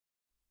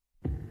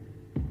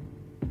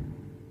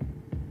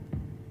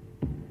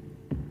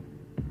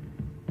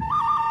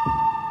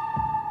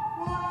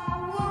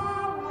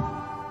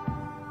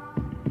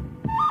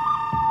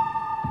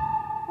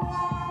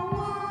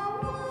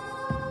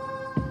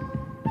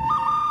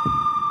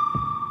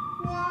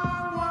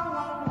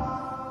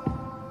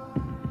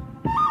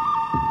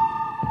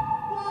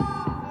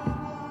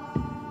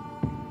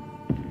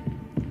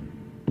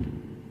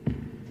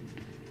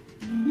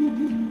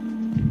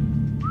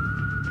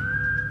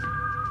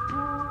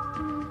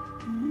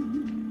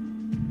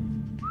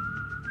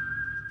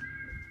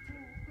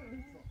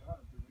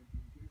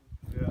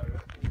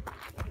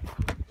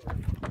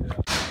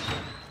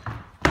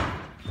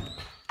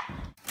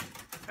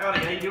Howdy,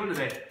 how you doing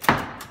today?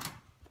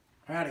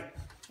 Howdy.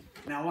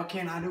 Now, what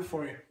can I do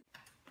for you?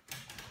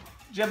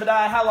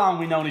 Jebediah, how long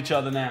we known each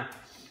other now?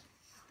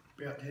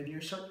 About 10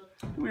 years, sir.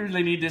 Do we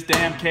really need this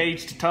damn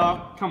cage to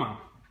talk? Come on.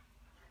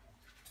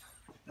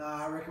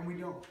 I reckon we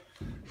don't.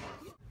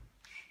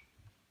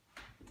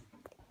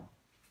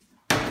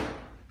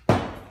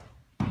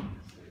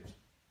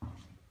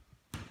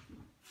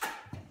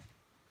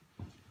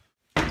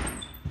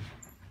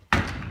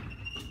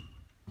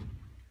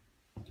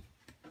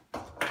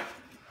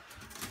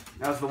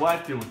 How's the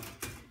wife doing?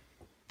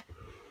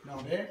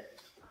 No, there.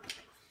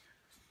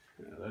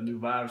 Yeah, that new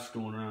virus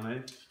going around, eh?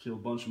 Killed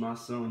a bunch of my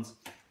sons.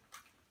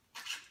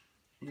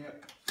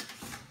 Yep.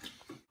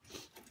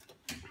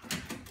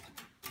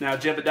 Now,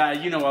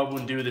 Jebediah, you know I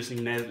wouldn't do this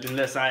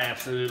unless I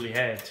absolutely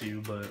had to,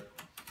 but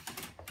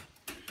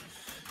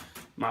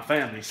my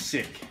family's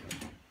sick.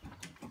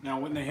 Now,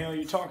 what in the hell are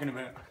you talking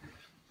about?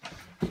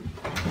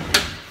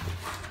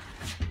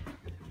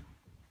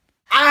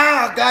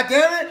 Ah,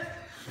 goddammit!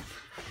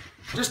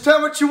 Just tell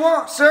me what you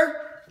want, sir.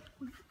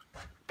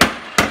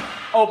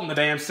 Open the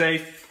damn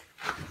safe.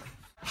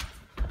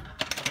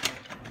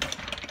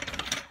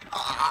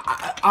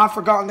 I've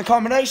forgotten the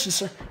combination,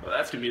 sir. Well,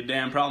 that's gonna be a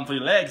damn problem for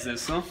your legs, then,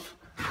 son.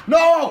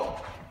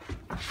 No!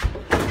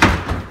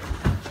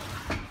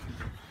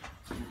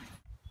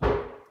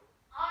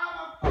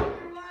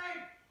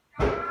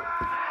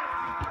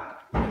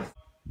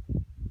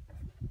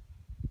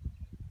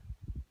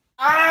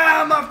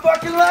 My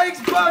fucking leg's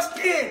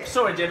busted!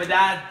 Sorry,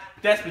 Jebediah.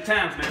 Desperate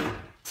times, man.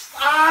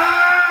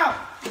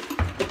 Ah!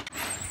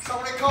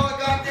 Somebody call a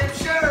goddamn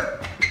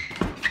sheriff!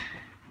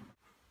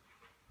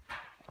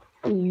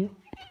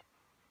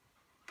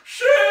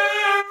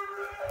 Sheriff!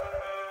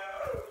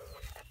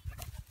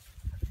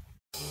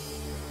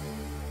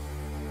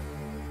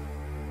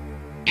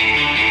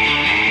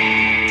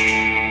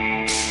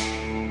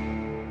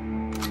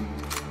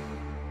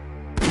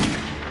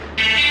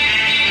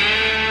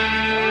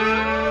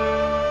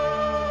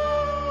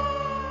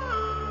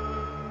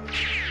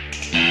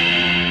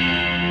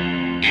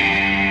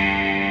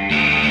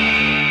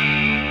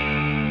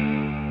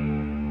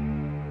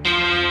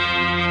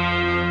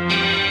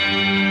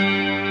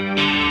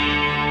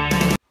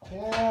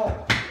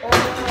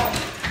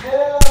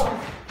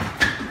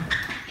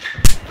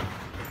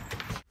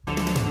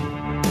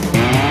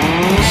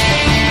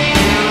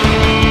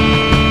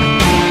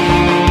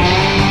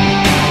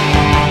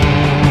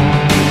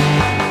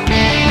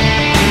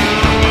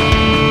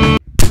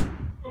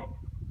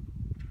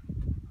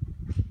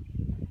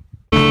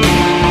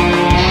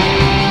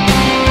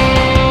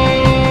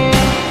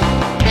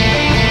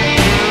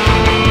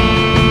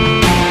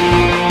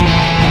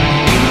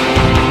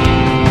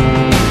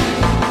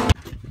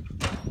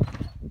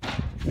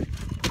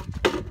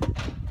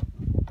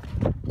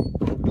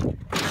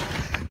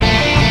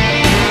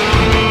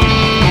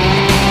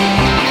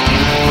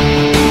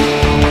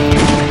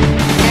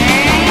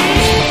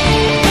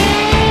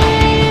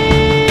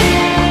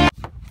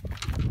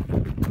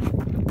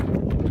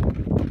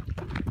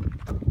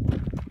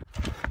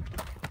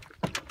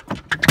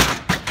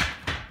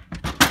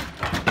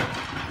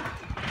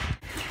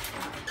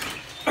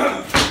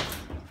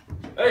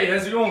 Hey,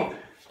 how's it going?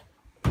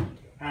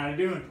 How you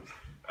doing?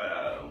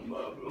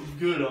 I'm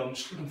good. I'm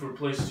just looking for a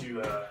place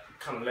to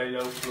kind of lay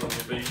low for a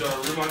little bit. You got a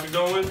room I can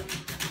go in?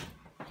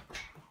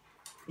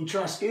 You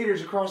try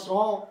skaters across the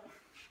hall?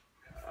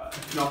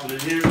 Nothing in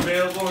here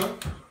available, huh?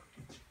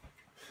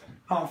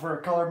 Home for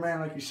a colored man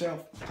like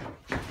yourself.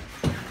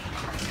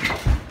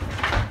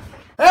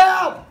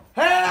 Help!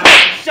 Help!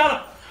 Shut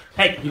up!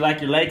 Hey, you like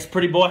your legs,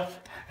 pretty boy?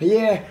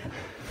 Yeah.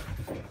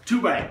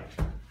 Too bad.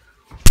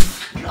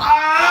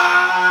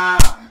 Ah!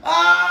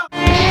 Ah!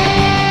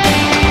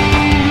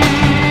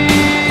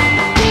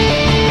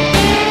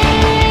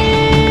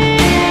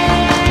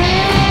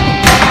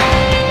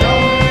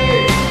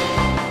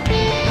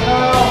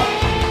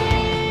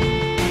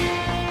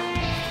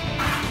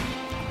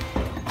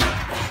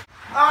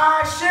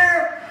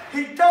 Sheriff,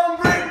 he don't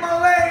break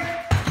my leg.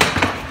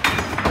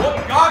 What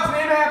in God's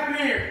name happened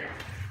here?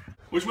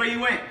 Which way you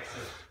went?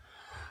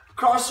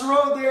 Across the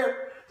road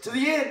there to the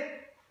inn.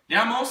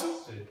 Down Molson?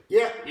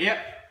 Yeah. Yep.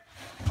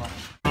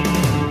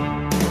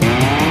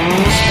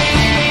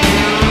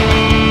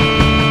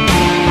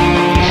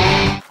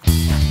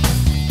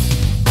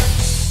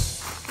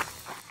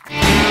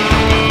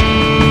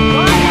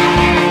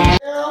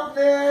 Help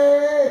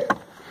me!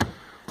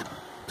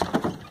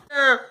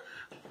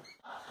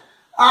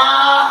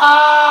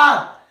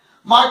 Ah!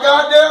 My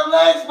goddamn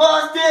leg's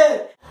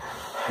busted!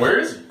 Where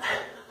is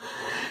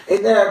he?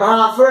 In there,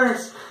 behind the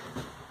furnace.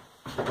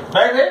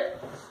 Back there?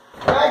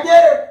 Right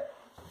there!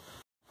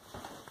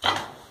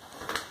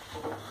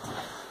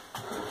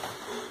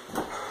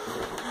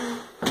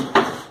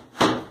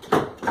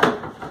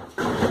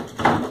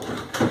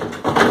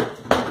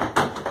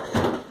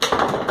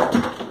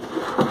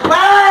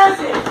 Where is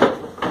it?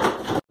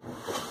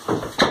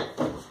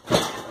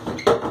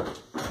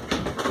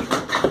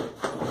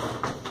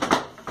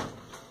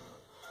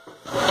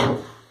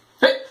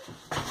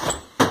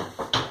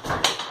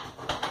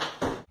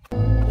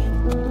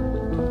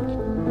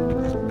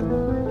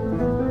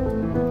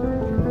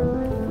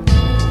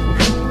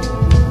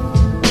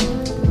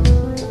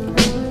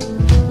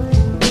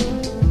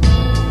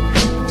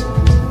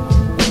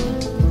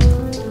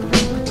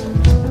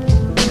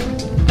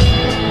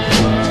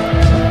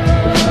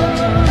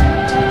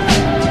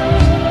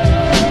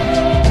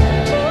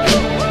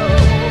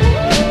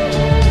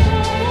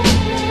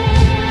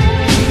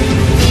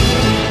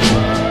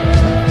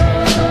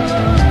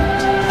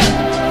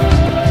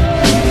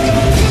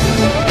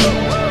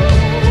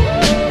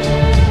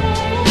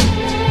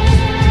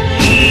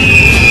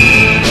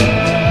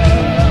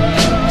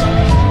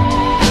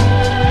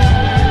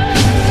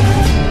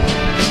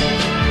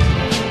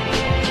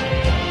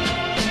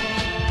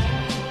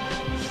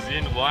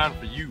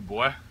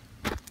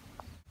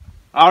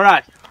 All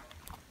right.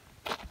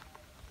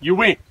 You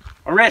win.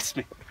 Arrest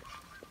me.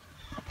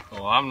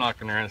 Well, I'm not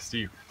gonna arrest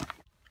you.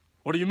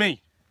 What do you mean?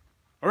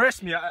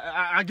 Arrest me.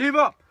 I give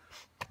up.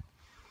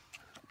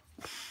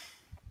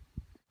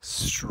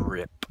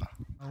 Strip.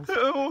 What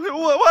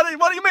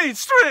do you mean,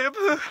 strip?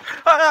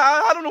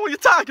 I don't know what you're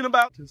talking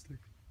about.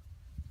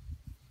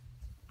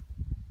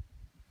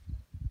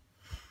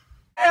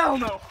 Hell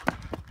no.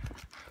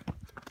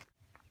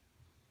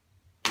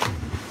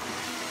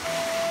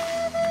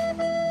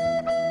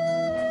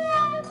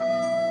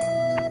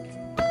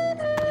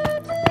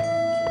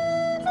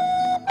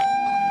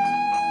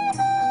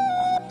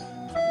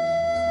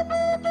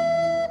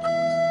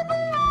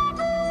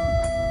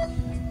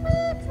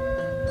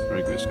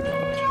 Very good,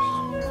 apologies.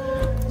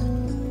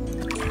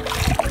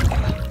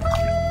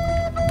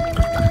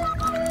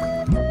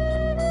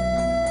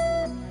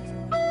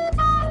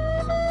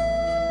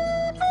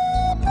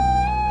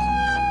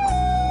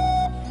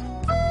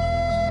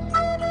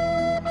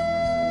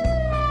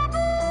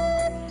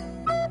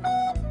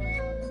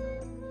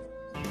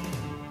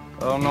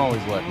 I don't know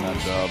always liking that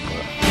job,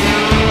 but